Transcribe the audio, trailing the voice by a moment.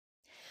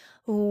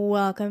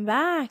Welcome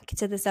back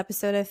to this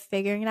episode of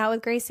Figuring It Out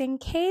with Grace and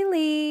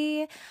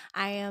Kaylee.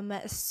 I am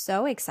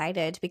so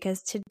excited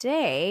because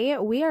today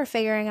we are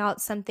figuring out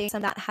something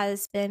that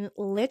has been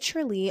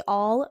literally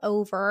all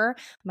over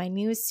my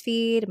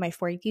newsfeed, my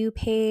For You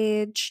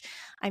page.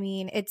 I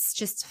mean, it's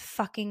just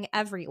fucking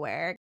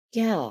everywhere.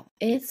 Yeah,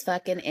 it's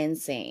fucking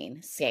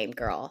insane. Same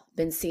girl.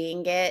 Been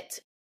seeing it.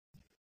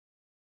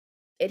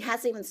 It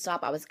hasn't even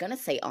stopped. I was going to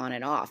say on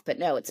and off, but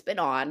no, it's been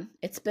on.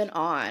 It's been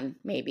on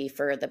maybe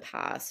for the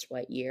past,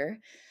 year?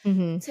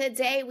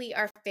 Today we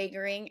are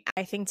figuring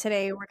I think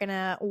today we're going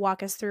to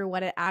walk us through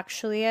what it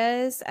actually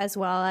is, as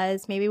well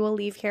as maybe we'll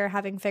leave here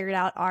having figured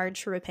out our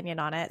true opinion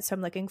on it. So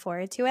I'm looking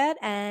forward to it.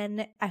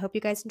 And I hope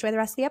you guys enjoy the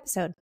rest of the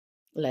episode.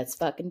 Let's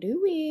fucking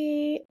do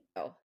it.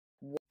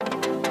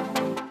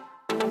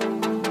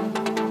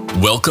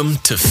 Welcome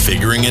to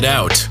Figuring It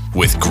Out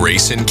with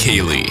Grace and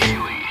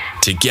Kaylee.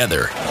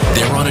 Together,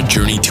 they're on a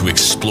journey to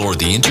explore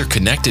the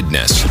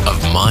interconnectedness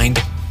of mind,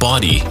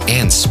 body,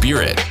 and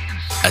spirit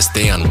as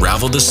they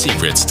unravel the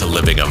secrets to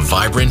living a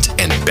vibrant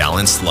and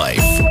balanced life.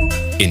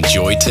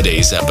 Enjoy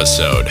today's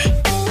episode.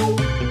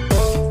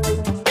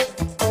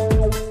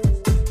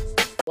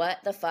 What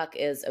the fuck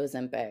is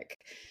Ozempic?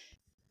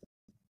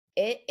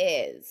 It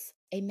is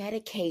a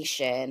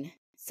medication.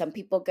 Some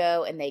people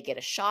go and they get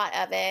a shot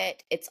of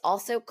it. It's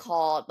also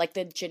called,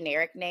 the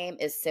generic name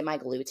is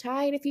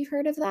semaglutide, if you've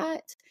heard of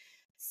that.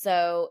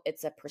 So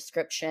it's a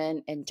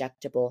prescription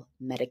injectable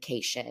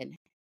medication.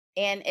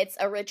 And it's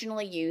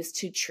originally used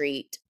to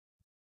treat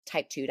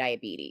type 2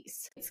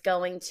 diabetes. It's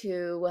going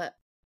to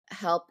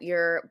help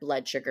your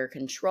blood sugar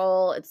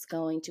control. It's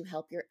going to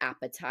help your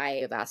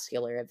appetite,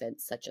 vascular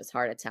events such as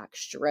heart attack,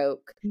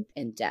 stroke,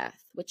 and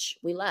death, which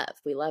we love.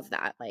 We love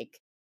that.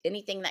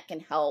 Anything that can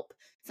help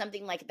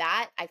something like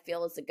that, I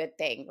feel is a good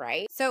thing,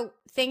 right? So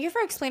thank you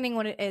for explaining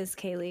what it is,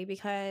 Kaylee,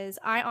 because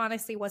I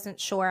honestly wasn't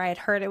sure. I had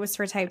heard it was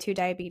for type 2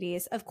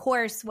 diabetes. Of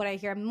course, what I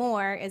hear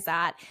more is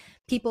that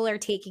people are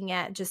taking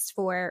it just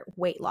for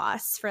weight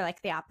loss, for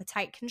the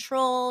appetite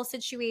control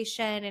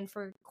situation and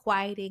for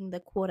quieting the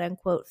quote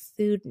unquote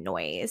food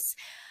noise.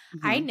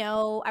 I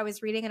know I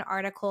was reading an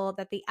article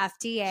that the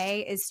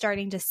FDA is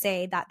starting to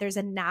say that there's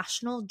a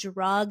national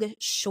drug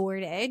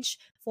shortage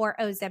for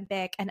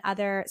Ozempic and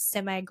other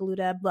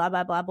semaglutide, blah,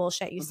 blah, blah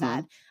bullshit you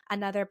said.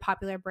 Another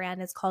popular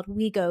brand is called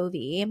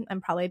Wegovy. I'm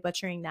probably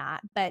butchering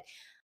that. But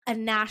a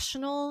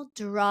national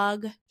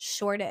drug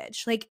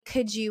shortage.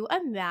 Could you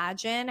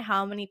imagine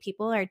how many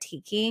people are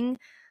taking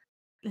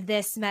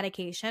this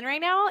medication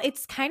right now?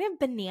 It's kind of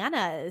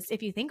bananas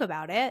if you think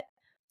about it.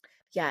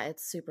 Yeah,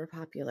 it's super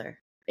popular.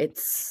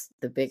 It's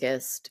the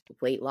biggest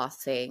weight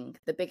loss thing,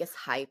 the biggest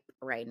hype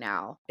right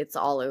now. It's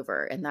all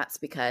over. And that's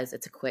because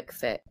it's a quick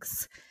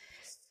fix.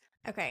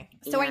 Okay.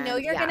 So I know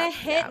you're going to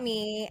hit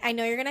me. I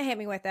know you're going to hit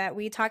me with it.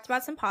 We talked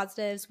about some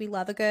positives. We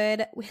love a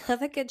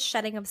good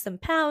shedding of some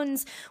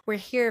pounds. We're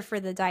here for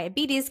the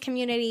diabetes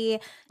community.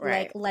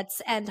 Right.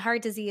 Let's end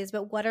heart disease.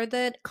 But what are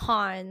the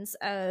cons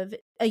of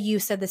a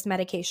use of this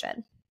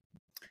medication?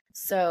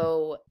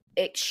 So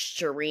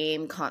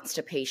extreme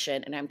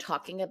constipation. And I'm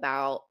talking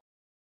about,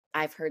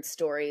 I've heard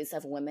stories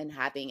of women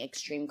having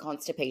extreme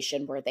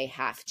constipation where they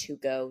have to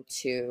go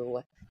to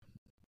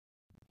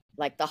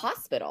the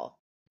hospital.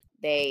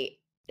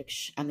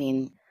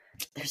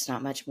 There's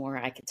not much more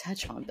I could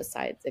touch on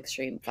besides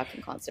extreme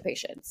fucking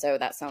constipation. So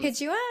that sounds Could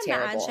you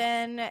terrible.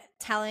 imagine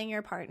telling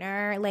your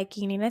partner,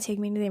 you need to take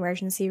me to the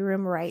emergency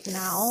room right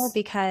now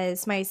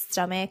because my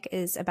stomach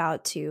is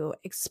about to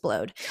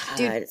explode? God,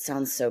 dude, it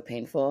sounds so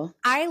painful.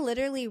 I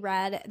literally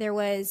read there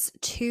was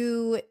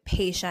 2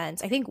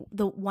 patients, I think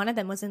one of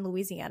them was in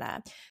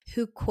Louisiana,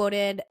 who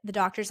quoted the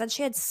doctor said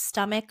she had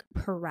stomach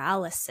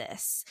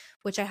paralysis,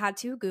 which I had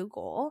to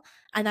Google.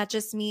 And that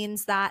just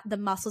means that the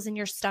muscles in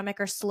your stomach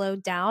are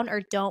slowed down or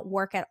don't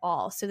work at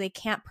all. So they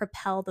can't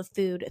propel the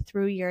food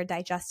through your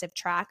digestive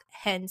tract,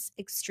 hence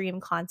extreme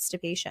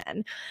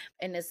constipation.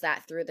 And is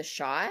that through the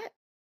shot?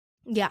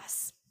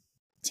 Yes.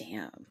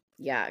 Damn.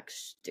 Yeah,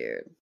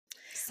 dude.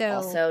 So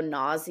also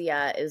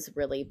nausea is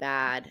really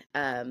bad.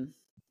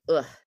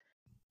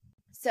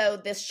 So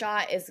this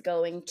shot is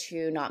going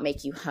to not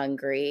make you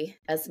hungry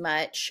as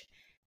much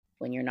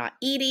when you're not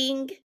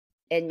eating.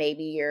 And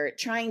maybe you're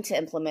trying to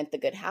implement the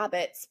good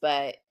habits,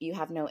 but you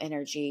have no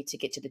energy to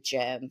get to the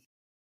gym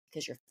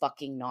because you're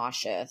fucking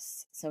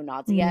nauseous. So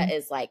nausea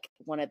is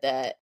one of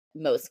the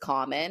most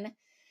common.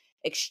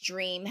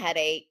 Extreme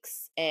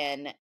headaches.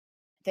 And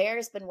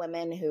there's been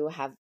women who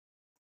have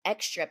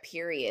extra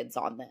periods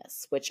on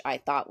this, which I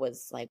thought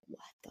was what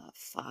the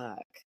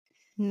fuck?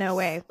 No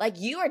way.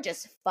 You are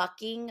just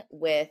fucking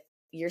with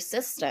your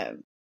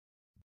system.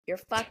 You're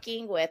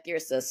fucking with your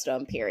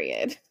system,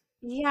 period.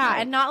 Yeah,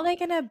 and not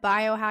in a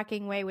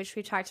biohacking way, which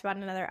we talked about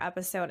in another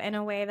episode, in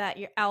a way that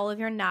all of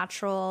your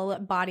natural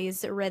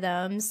body's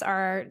rhythms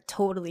are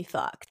totally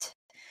fucked.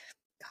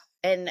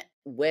 And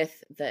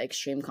with the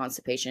extreme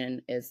constipation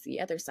is the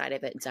other side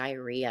of it.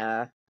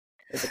 Diarrhea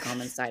is a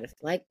common side of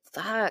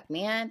fuck,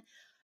 man.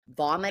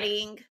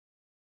 Vomiting.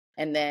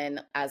 And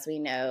then, as we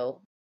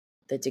know,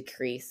 the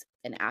decrease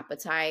in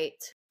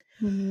appetite.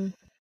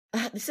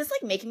 This is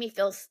like making me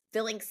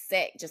feeling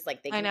sick just like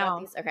I thinking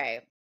about know. these.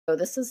 Okay. So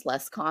this is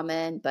less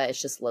common, but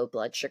it's just low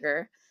blood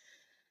sugar.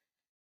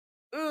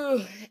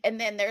 Ooh. And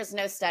then there's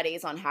no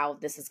studies on how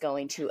this is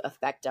going to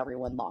affect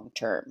everyone long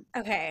term.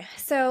 Okay,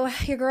 so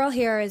your girl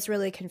here is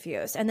really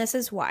confused, and this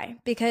is why.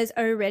 Because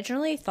I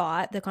originally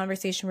thought the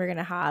conversation we're going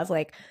to have,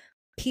 like,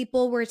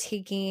 people were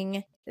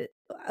taking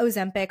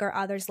Ozempic or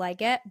others like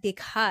it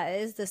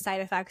because the side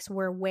effects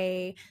were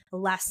way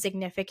less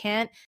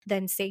significant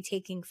than, say,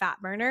 taking fat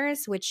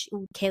burners, which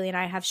Kaylee and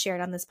I have shared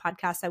on this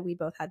podcast that we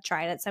both had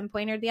tried at some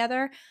point or the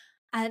other.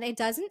 And it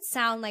doesn't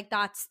sound like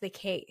that's the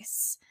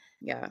case.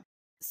 Yeah.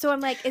 So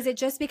I'm like, is it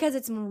just because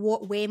it's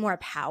way more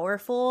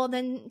powerful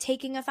than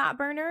taking a fat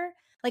burner?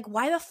 Like,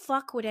 why the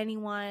fuck would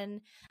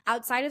anyone,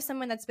 outside of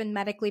someone that's been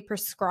medically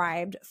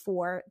prescribed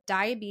for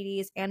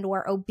diabetes and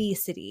or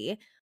obesity,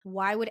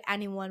 why would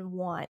anyone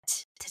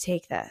want to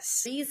take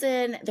this? The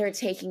reason they're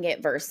taking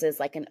it versus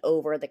like an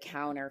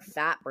over-the-counter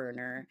fat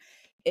burner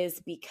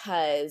is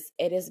because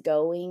it is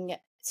going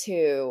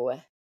to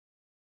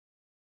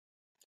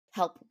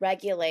help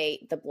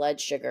regulate the blood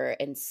sugar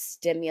and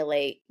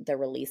stimulate the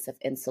release of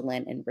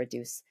insulin and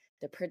reduce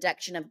the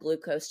production of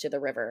glucose to the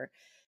liver.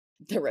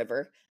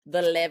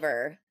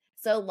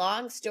 So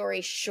long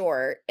story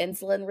short,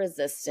 insulin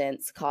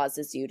resistance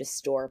causes you to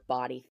store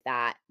body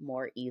fat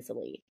more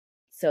easily.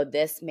 So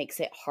this makes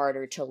it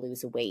harder to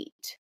lose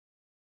weight.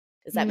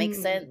 Does that make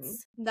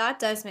sense? That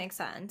does make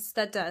sense.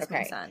 That does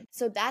make sense.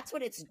 So that's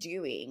what it's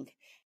doing.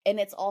 And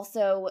it's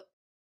also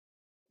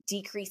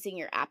decreasing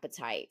your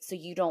appetite. So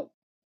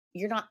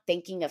you're not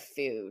thinking of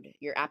food.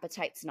 Your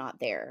appetite's not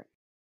there.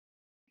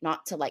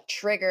 Not to like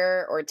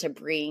trigger or to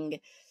bring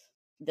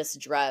this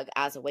drug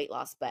as a weight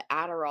loss, but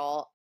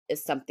Adderall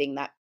is something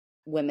that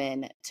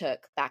women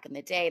took back in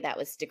the day that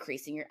was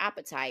decreasing your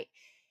appetite.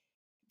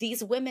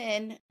 These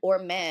women or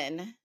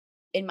men,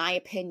 in my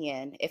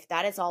opinion, if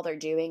that is all they're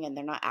doing and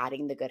they're not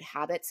adding the good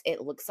habits,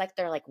 it looks like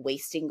they're like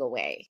wasting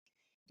away.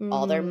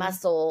 All their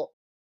muscle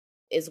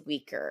is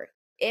weaker.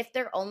 If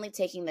they're only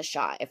taking the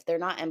shot, if they're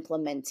not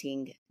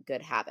implementing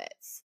good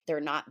habits, they're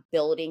not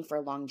building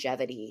for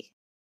longevity.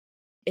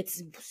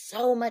 It's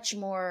so much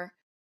more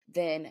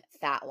than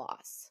fat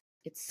loss.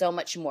 It's so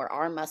much more.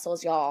 Our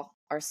muscles, y'all,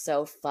 are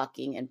so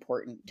fucking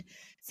important.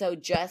 So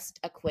just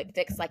a quick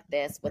fix like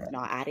this with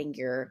not adding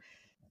your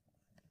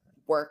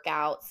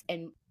workouts,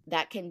 and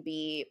that can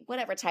be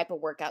whatever type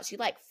of workouts you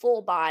like,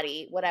 full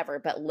body, whatever,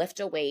 but lift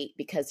a weight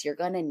because you're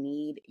going to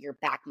need your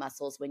back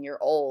muscles when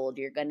you're old.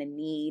 You're going to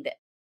need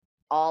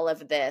all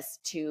of this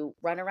to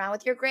run around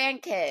with your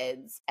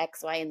grandkids,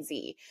 X, Y, and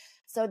Z.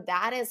 So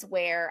that is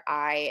where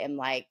I am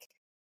like,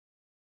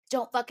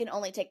 don't fucking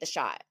only take the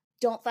shot.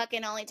 Don't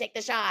fucking only take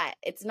the shot.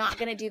 It's not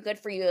going to do good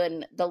for you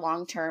in the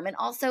long term. And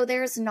also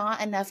there's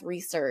not enough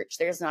research.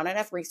 There's not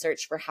enough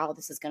research for how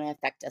this is going to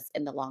affect us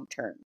in the long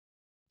term.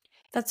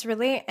 That's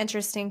really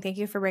interesting. Thank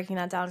you for breaking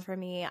that down for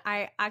me.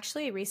 I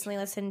actually recently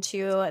listened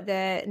to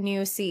the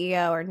new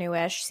CEO or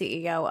newish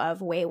CEO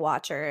of Weight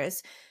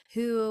Watchers,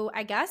 who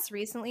I guess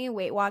recently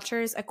Weight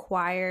Watchers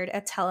acquired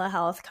a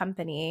telehealth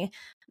company.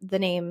 The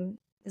name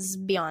is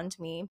beyond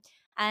me.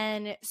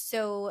 And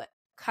so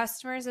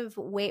customers of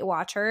Weight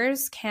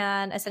Watchers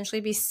can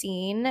essentially be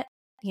seen,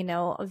 you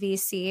know,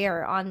 VC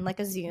or on like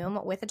a Zoom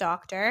with a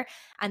doctor,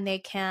 and they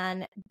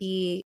can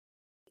be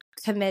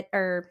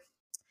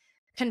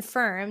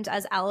confirmed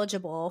as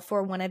eligible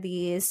for one of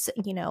these,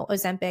 you know,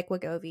 Ozempic,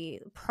 Wegovy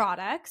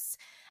products.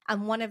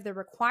 And one of the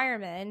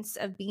requirements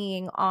of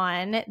being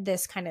on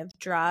this kind of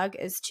drug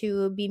is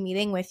to be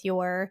meeting with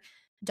your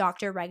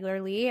doctor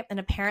regularly. And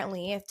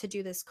apparently, if to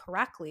do this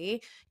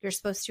correctly, you're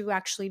supposed to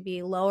actually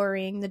be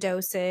lowering the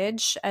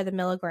dosage, the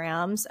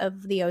milligrams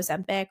of the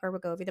Ozempic or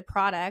Wegovy, the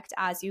product,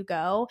 as you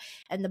go.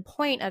 And the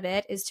point of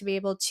it is to be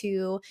able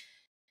to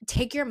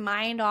take your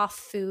mind off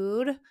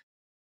food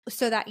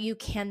so that you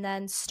can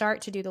then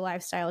start to do the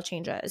lifestyle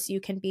changes. You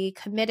can be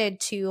committed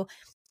to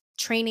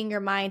training your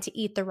mind to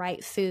eat the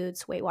right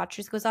foods. Weight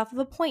Watchers goes off of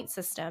a point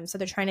system. So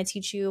they're trying to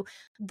teach you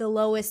the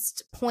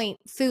lowest point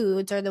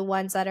foods are the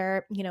ones that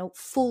are, you know,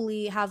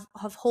 fully have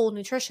whole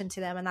nutrition to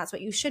them. And that's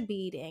what you should be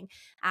eating,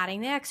 adding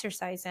the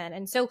exercise in.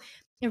 And so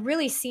it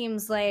really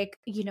seems like,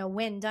 you know,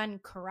 when done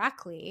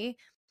correctly,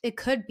 it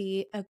could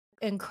be an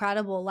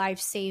incredible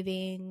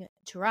life-saving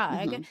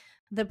drug. Mm-hmm.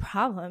 The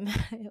problem,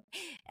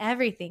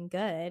 everything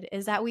good,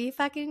 is that we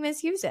fucking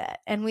misuse it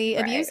and we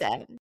abuse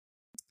it.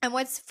 And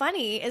what's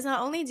funny is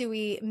not only do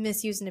we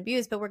misuse and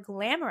abuse, but we're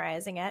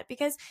glamorizing it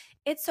because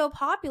it's so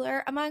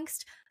popular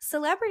amongst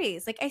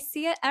celebrities. Like I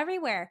see it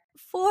everywhere.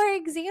 For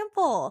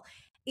example,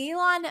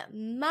 Elon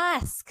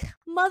Musk,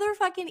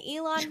 motherfucking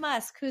Elon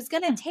Musk, who's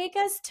going to take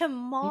us to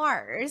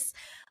Mars,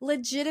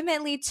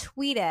 legitimately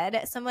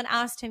tweeted, someone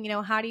asked him, you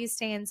know, how do you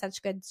stay in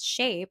such good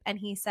shape? And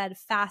he said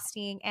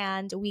fasting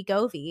and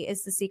Wegovy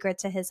is the secret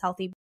to his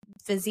healthy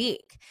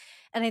physique.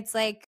 And it's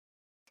like,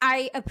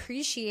 I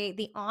appreciate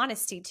the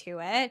honesty to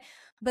it,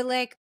 but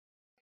like,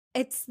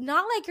 it's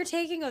not like you're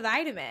taking a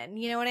vitamin,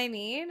 you know what I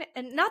mean?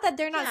 And not that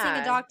they're not seeing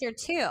a doctor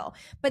too,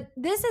 but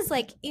this is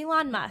like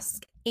Elon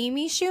Musk,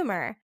 Amy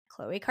Schumer,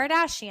 Khloe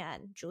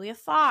Kardashian, Julia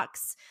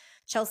Fox,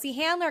 Chelsea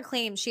Handler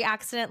claims she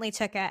accidentally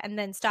took it and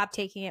then stopped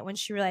taking it when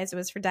she realized it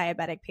was for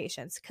diabetic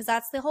patients. Because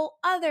that's the whole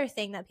other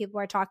thing that people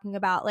are talking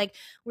about. Like,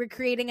 we're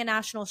creating a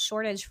national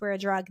shortage for a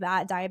drug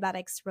that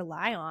diabetics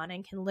rely on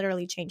and can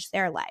literally change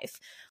their life.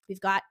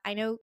 We've got, I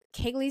know,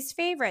 Kaylee's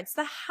favorites,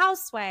 the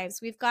Housewives.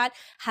 We've got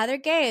Heather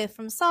Gay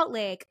from Salt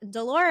Lake,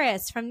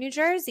 Dolores from New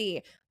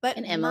Jersey. But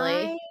And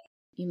Emily.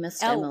 You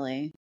missed Oh.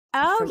 Emily.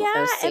 Oh, from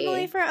yeah, OC.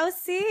 Emily for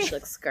OC. She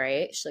looks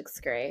great.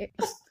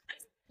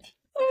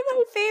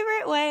 My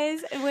favorite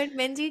was when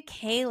Mindy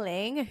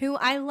Kaling, who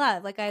I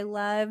love, like I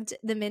loved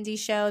the Mindy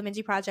show,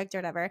 Mindy Project or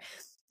whatever,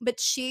 but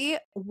she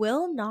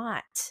will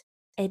not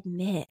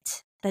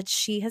admit that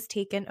she has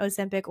taken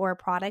Ozempic or a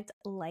product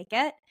like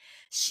it.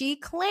 She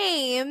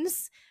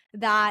claims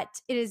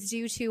that it is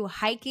due to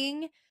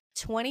hiking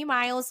 20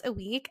 miles a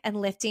week and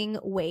lifting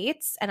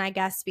weights, and I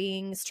guess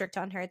being strict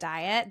on her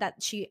diet, that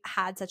she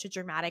had such a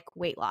dramatic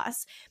weight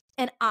loss.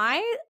 And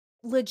I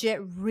legit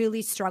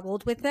really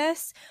struggled with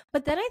this.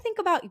 But then I think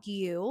about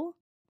you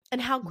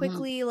and how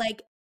quickly,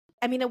 like,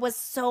 I mean, it was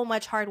so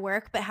much hard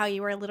work, but how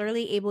you were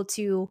literally able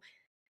to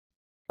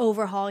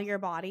overhaul your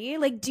body.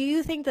 Like, do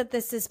you think that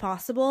this is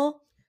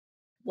possible?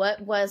 What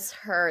was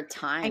her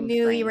time? I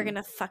knew you were going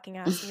to fucking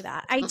ask me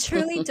that. I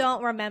truly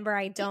don't remember.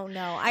 I don't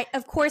know.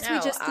 Of course, we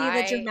just see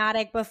the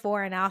dramatic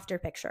before and after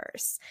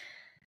pictures.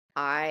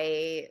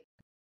 I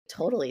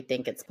totally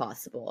think it's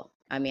possible.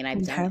 I mean,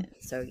 I've done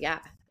it. So yeah,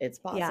 it's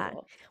possible. Yeah.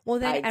 Well,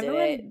 then I did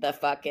it the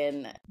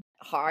fucking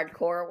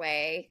hardcore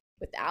way,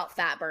 without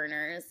fat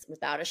burners,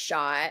 without a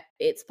shot.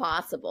 It's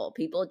possible.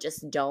 People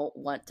just don't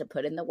want to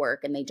put in the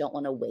work and they don't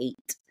want to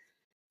wait.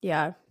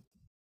 Yeah.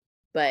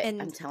 But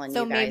I'm telling you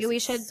guys. So maybe we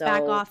should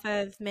back off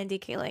of Mindy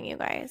Kaling, you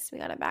guys. We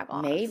got to back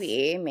off.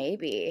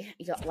 Maybe.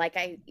 Like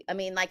I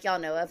mean, like y'all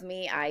know of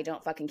me, I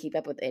don't fucking keep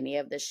up with any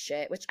of this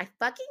shit, which I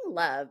fucking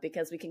love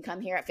because we can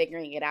come here at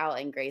figuring it out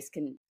and Grace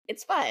can,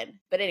 it's fun.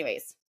 But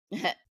anyways,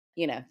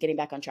 getting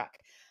back on track.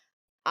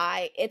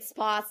 It's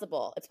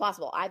possible. It's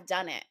possible. I've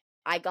done it.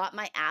 I got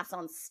my ass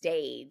on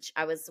stage.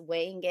 I was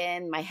weighing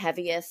in. My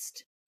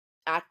heaviest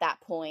at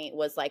that point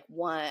was like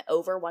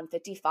over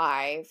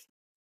 155.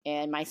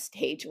 And my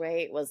stage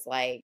weight was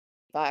like,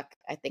 I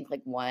think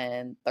like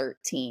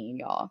 113,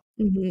 y'all.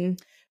 Mm-hmm.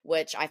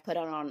 Which I've put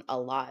on a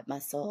lot of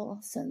muscle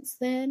since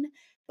then.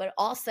 But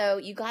also,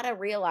 you got to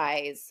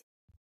realize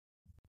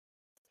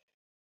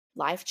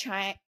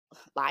lifestyle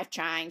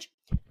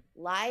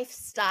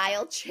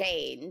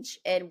change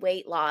and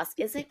weight loss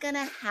isn't going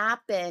to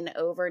happen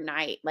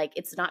overnight. Like,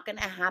 it's not going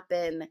to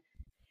happen.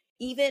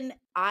 Even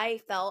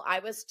I felt I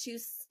was too,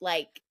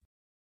 like,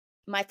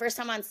 my first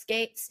time on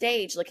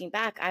stage, looking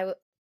back,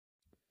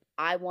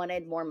 I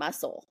wanted more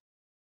muscle,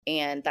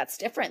 and that's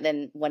different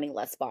than wanting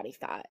less body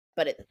fat,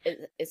 but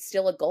it's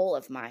still a goal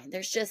of mine.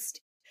 There's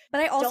just,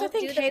 but I also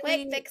think do the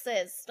quick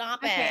fixes.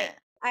 Stop it.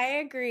 I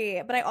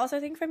agree. But I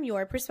also think from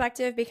your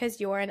perspective, because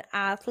you're an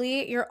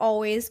athlete, you're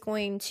always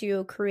going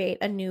to create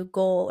a new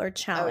goal or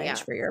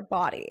challenge for your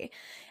body.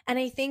 And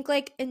I think,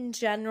 like, in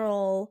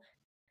general,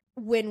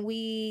 when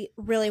we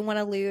really want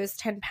to lose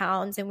 10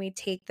 pounds and we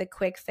take the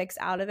quick fix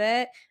out of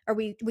it, or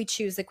we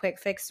choose the quick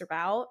fix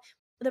route,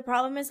 the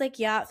problem is, like,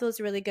 yeah, it feels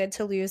really good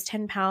to lose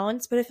 10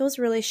 pounds, but it feels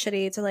really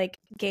shitty to, like,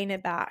 gain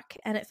it back.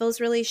 And it feels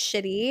really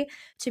shitty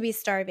to be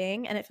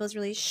starving. And it feels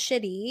really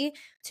shitty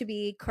to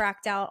be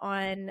cracked out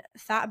on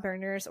fat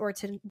burners, or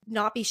to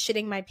not be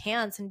shitting my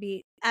pants and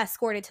be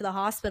escorted to the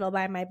hospital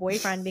by my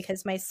boyfriend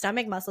because my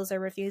stomach muscles are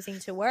refusing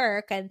to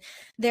work, and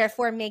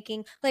therefore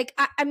making, like,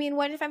 I mean,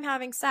 what if I'm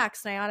having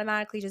sex and I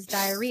automatically just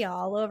diarrhea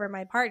all over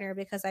my partner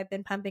because I've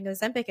been pumping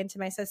Ozempic into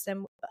my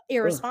system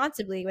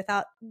irresponsibly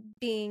without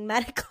being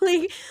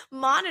medically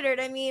monitored?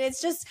 I mean, it's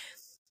just,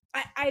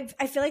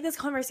 I feel like this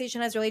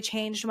conversation has really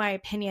changed my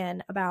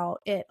opinion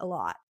about it a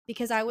lot,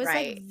 because I was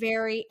like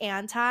very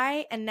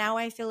anti, and now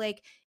I feel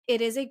like it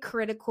is a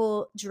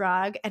critical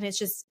drug, and it's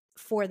just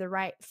for the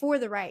right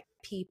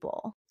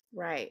people.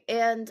 Right.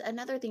 And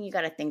another thing you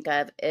got to think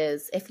of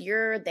is, if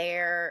you're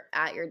there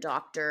at your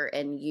doctor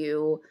and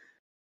you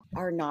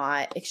are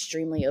not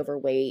extremely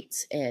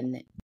overweight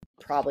and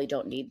probably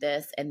don't need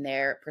this, and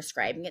they're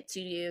prescribing it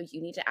to you,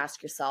 you need to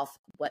ask yourself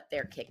what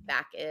their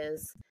kickback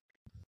is,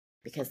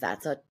 because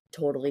that's a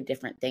totally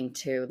different thing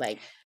too. Like,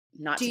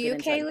 not to get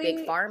into like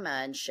big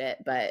pharma and shit,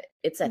 but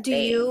it's a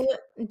thing.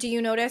 Do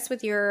you notice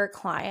with your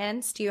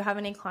clients, do you have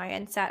any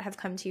clients that have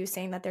come to you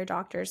saying that their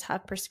doctors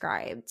have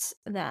prescribed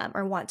them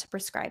or want to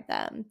prescribe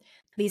them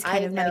these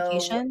kind of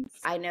medications?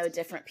 I know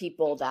different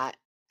people that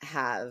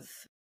have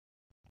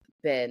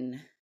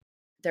been,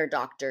 their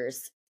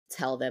doctors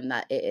tell them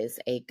that it is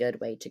a good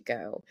way to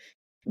go,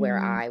 where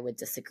I would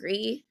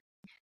disagree.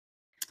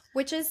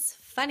 Which is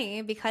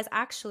funny, because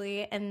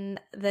actually, and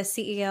the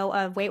CEO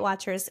of Weight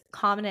Watchers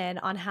commented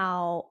on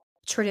how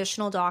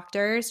traditional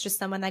doctors, just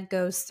someone that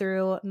goes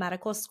through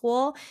medical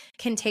school,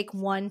 can take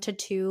 1 to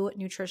 2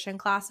 nutrition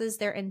classes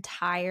their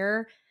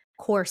entire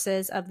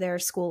courses of their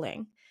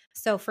schooling.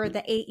 So for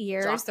the 8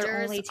 years, they're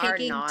Doctors only are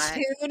taking not-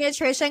 2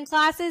 nutrition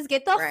classes.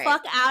 Get the Right.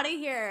 fuck out of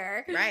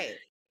here. Right.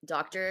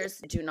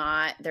 Doctors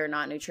they're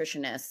not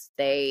nutritionists.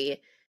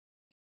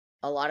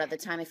 A lot of the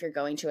time, if you're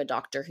going to a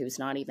doctor who's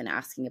not even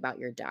asking about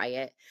your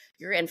diet,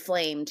 you're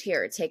inflamed.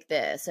 Here, take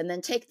this, and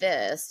then take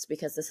this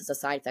because this is a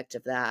side effect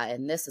of that,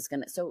 and this is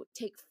so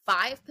take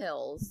 5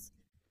 pills,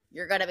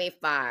 you're gonna be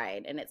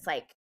fine. And it's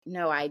like,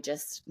 no,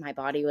 my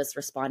body was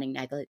responding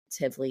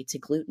negatively to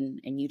gluten,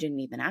 and you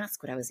didn't even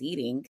ask what I was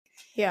eating.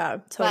 Yeah,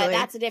 But totally.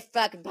 that's a different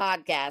fucking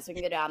podcast. We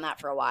can go down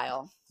that for a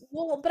while.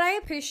 Well, but I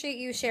appreciate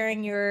you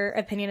sharing your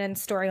opinion and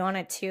story on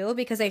it too,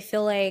 because I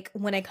feel like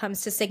when it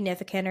comes to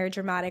significant or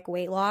dramatic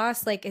weight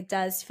loss, like it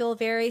does feel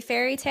very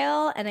fairy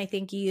tale. And I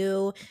think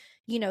you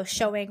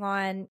showing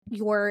on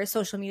your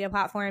social media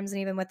platforms and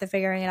even with the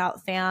Figuring It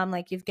Out fam,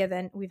 like we've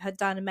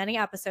done many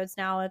episodes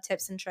now of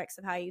tips and tricks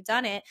of how you've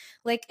done it.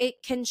 Like it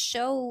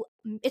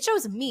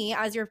shows me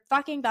as your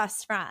fucking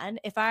best friend,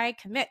 if I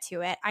commit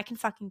to it, I can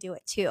fucking do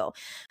it too,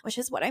 which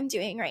is what I'm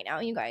doing right now,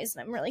 you guys.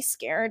 And I'm really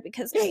scared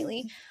because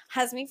Kaylee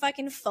has me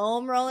fucking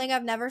foam rolling.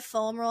 I've never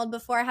foam rolled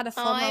before. I had a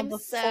foam roll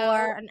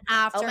before and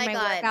after my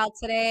workout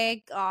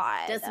today.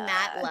 God. Does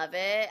Matt love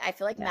it? I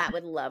feel like Matt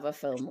would love a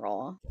foam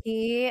roll.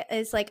 He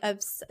is like,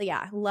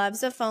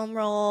 loves a foam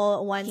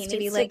roll, wants to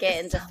be like,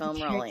 get into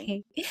foam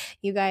rolling.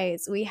 You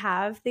guys, we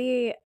have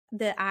the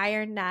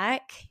iron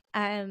neck.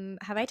 Have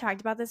I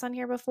talked about this on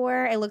here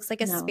before? It looks like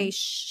a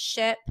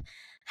spaceship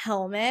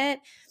helmet,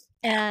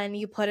 and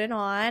you put it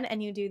on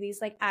and you do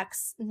these like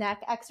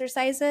neck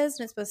exercises,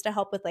 and it's supposed to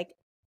help with like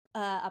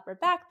upper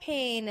back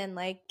pain and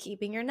like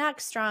keeping your neck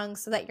strong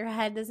so that your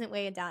head doesn't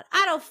weigh it down.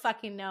 I don't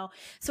fucking know.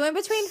 So in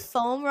between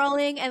foam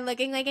rolling and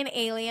looking like an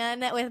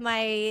alien with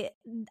my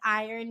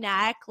iron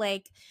neck,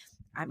 like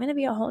I'm gonna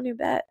be a whole new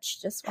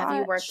bitch. Just watch. Have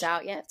you worked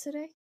out yet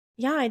today?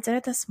 Yeah, I did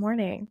it this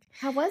morning.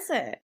 How was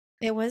it?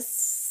 It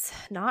was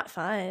not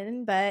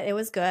fun, but it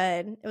was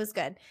good. It was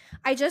good.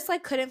 I just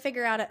like couldn't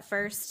figure out at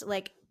first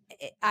like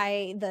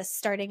the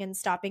starting and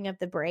stopping of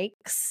the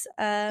breaks.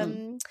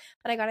 But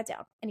I got it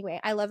down.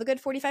 Anyway, I love a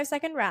good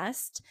 45-second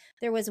rest.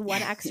 There was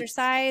one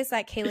exercise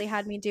that Kaylee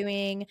had me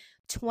doing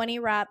 20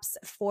 reps,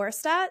 4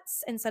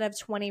 sets instead of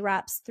 20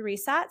 reps, 3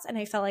 sets. And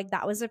I felt like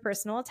that was a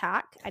personal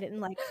attack. I didn't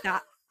like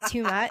that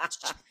too much.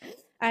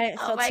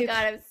 Oh my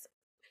God.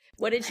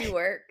 What did you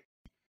work?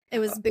 It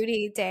was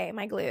booty day,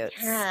 my glutes.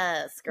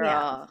 Yes,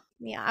 girl.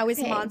 Yeah, I was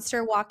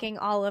monster walking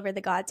all over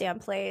the goddamn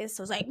place.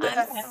 I was like,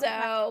 I'm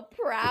so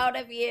proud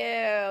of you.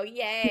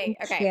 Yay.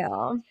 Okay.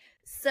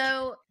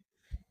 So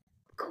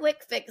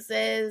quick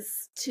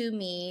fixes to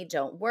me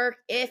don't work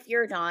if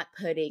you're not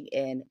putting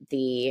in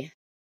the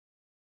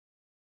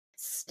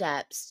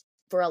steps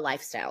for a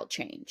lifestyle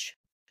change.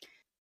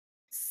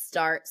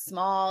 Start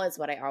small is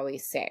what I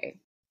always say.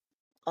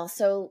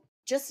 Also,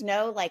 just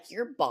know like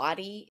your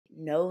body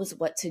knows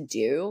what to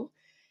do,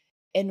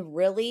 and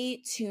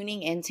really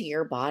tuning into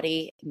your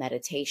body,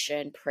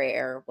 meditation,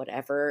 prayer,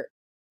 whatever,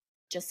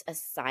 just a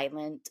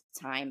silent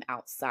time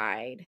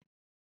outside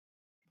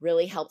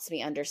really helps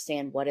me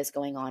understand what is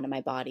going on in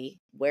my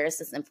body. Where is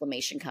this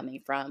inflammation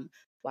coming from?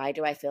 Why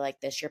do I feel like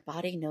this? Your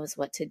body knows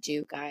what to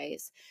do,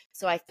 guys.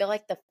 So I feel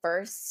like the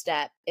first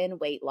step in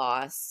weight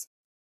loss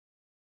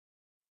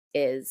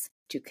is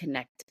to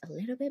connect a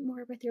little bit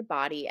more with your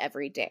body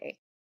every day.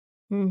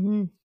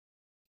 Mm-hmm.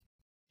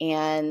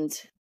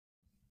 And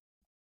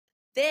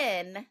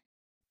then,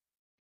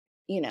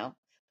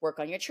 work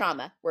on your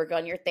trauma, work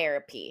on your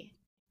therapy.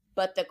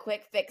 But the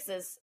quick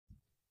fixes,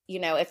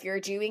 if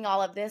you're doing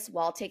all of this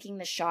while taking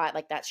the shot,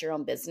 like that's your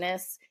own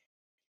business,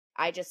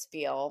 I just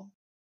feel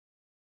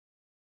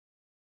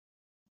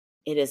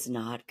it is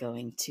not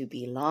going to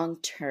be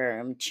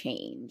long-term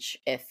change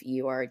if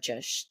you are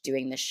just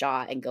doing the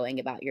shot and going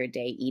about your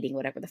day, eating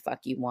whatever the fuck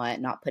you want,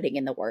 not putting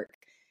in the work.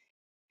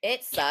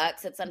 It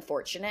sucks. It's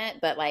unfortunate,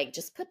 but like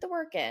just put the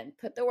work in.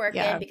 Put the work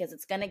in because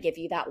it's going to give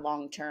you that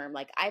long term.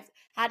 Like I've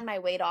had my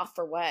weight off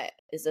for what?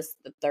 Is this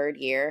the 3rd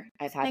year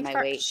I've had my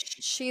weight?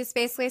 She's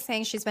basically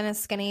saying she's been a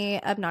skinny,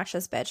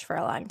 obnoxious bitch for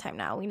a long time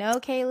now. We know,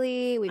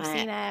 Kaylee. We've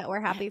seen it. We're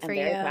happy for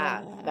you. Very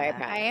proud.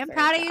 I am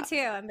proud of you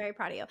too. I'm very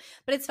proud of you.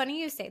 But it's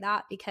funny you say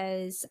that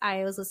because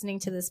I was listening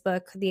to this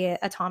book, The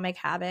Atomic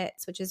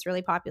Habits, which is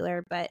really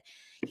popular, but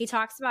he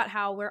talks about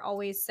how we're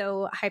always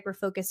so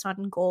hyper-focused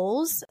on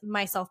goals,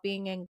 myself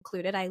being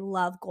included. I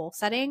love goal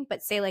setting,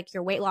 but say like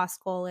your weight loss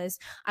goal is,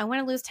 I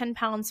want to lose 10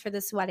 pounds for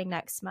this wedding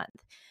next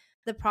month.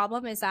 The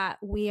problem is that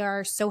we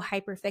are so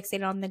hyper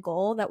fixated on the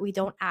goal that we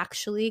don't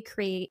actually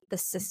create the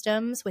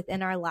systems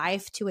within our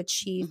life to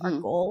achieve our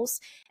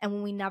goals. And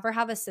when we never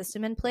have a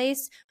system in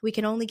place, we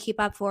can only keep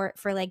up for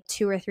like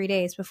 2 or 3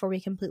 days before we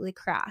completely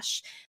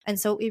crash. And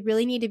so we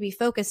really need to be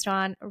focused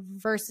on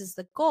versus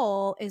the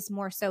goal is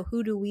more so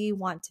who do we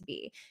want to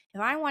be?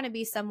 if I want to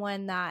be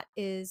someone that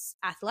is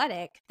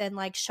athletic, then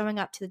like showing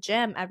up to the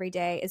gym every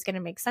day is going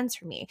to make sense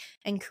for me.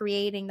 And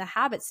creating the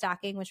habit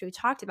stacking, which we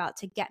talked about,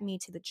 to get me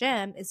to the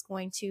gym is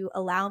going to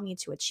allow me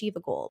to achieve a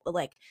goal. But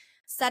like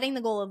setting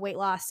the goal of weight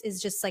loss is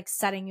just like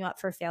setting you up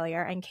for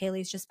failure. And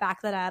Kaylee's just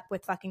backed that up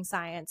with fucking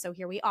science. So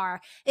here we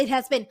are. It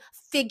has been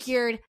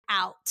figured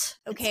out.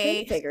 Okay.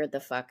 It's been figured the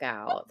fuck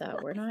out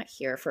that we're not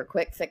here for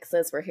quick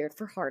fixes. We're here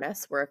for hard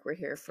ass work. We're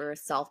here for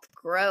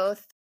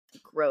self-growth,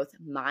 growth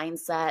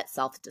mindset,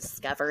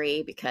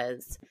 self-discovery,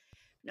 because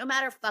no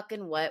matter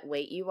fucking what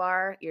weight you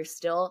are, you're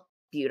still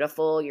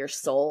beautiful. Your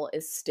soul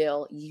is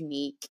still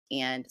unique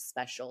and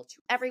special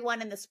to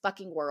everyone in this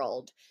fucking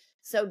world.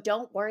 So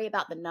don't worry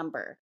about the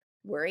number.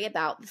 Worry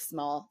about the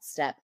small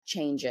step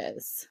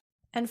changes.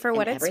 And for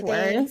what it's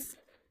worth,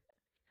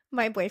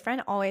 my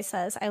boyfriend always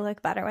says I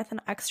look better with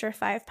an extra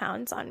 5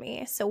 pounds on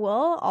me. So we'll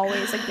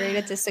always agree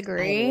to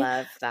disagree. I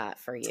love that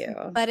for you.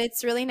 But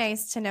it's really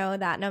nice to know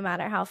that no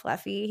matter how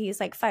fluffy,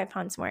 he's like 5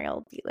 pounds more,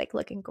 you'll be like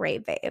looking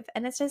great, babe.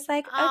 And it's just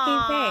like, okay,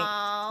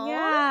 thanks.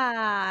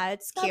 Yeah,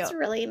 it's cute. That's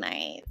really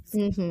nice.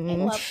 Mm-hmm. I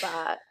love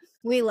that.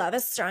 We love a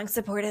strong,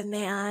 supportive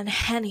man.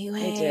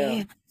 Anyway. I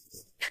do.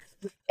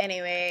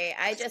 Anyway,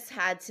 I just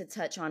had to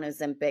touch on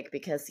Ozempic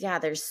because, yeah,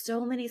 there's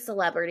so many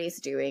celebrities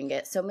doing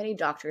it, so many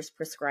doctors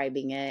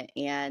prescribing it,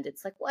 and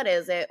it's like, what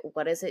is it?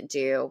 What does it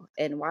do?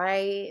 And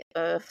why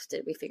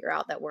did we figure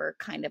out that we're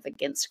kind of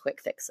against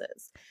quick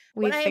fixes?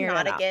 What I am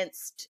not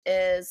against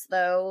is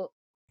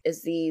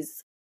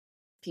these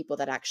people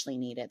that actually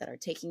need it, that are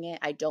taking it.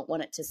 I don't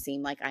want it to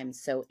seem like I'm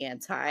so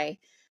anti.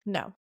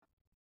 No.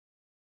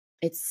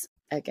 It's,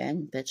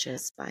 again,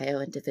 bitches,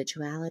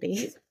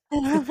 bio-individuality.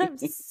 I'm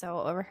so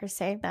over her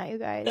saying that, you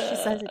guys. She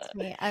says it to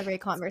me every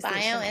conversation.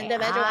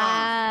 Bio-individual.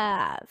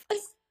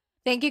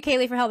 Thank you,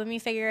 Kaylee, for helping me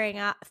figure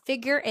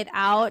it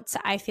out.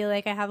 I feel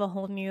like I have a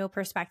whole new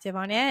perspective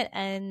on it,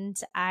 and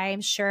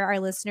I'm sure our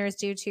listeners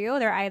do too.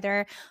 They're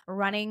either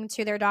running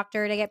to their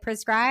doctor to get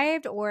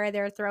prescribed, or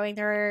they're throwing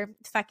their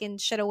fucking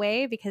shit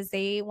away because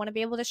they want to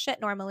be able to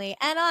shit normally.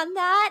 And on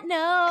that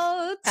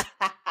note,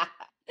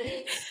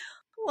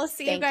 we'll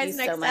see you guys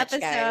next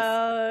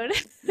episode.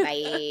 Guys.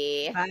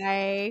 Bye.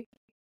 Bye.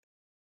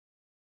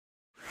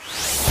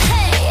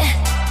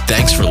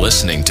 Thanks for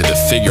listening to the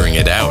Figuring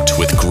It Out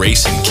with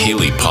Grace and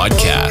Kaylee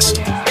podcast.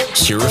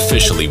 You're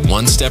officially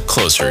one step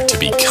closer to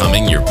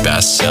becoming your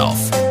best self.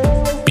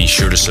 Be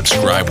sure to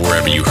subscribe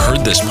wherever you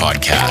heard this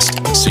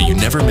podcast so you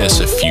never miss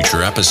a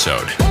future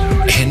episode.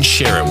 And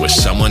share it with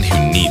someone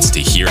who needs to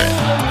hear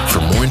it.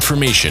 For more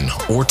information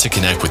or to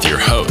connect with your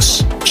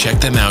hosts, check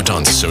them out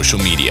on social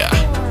media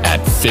at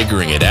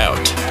Figuring It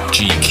Out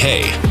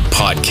GK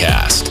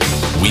Podcast.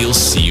 We'll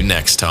see you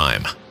next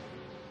time.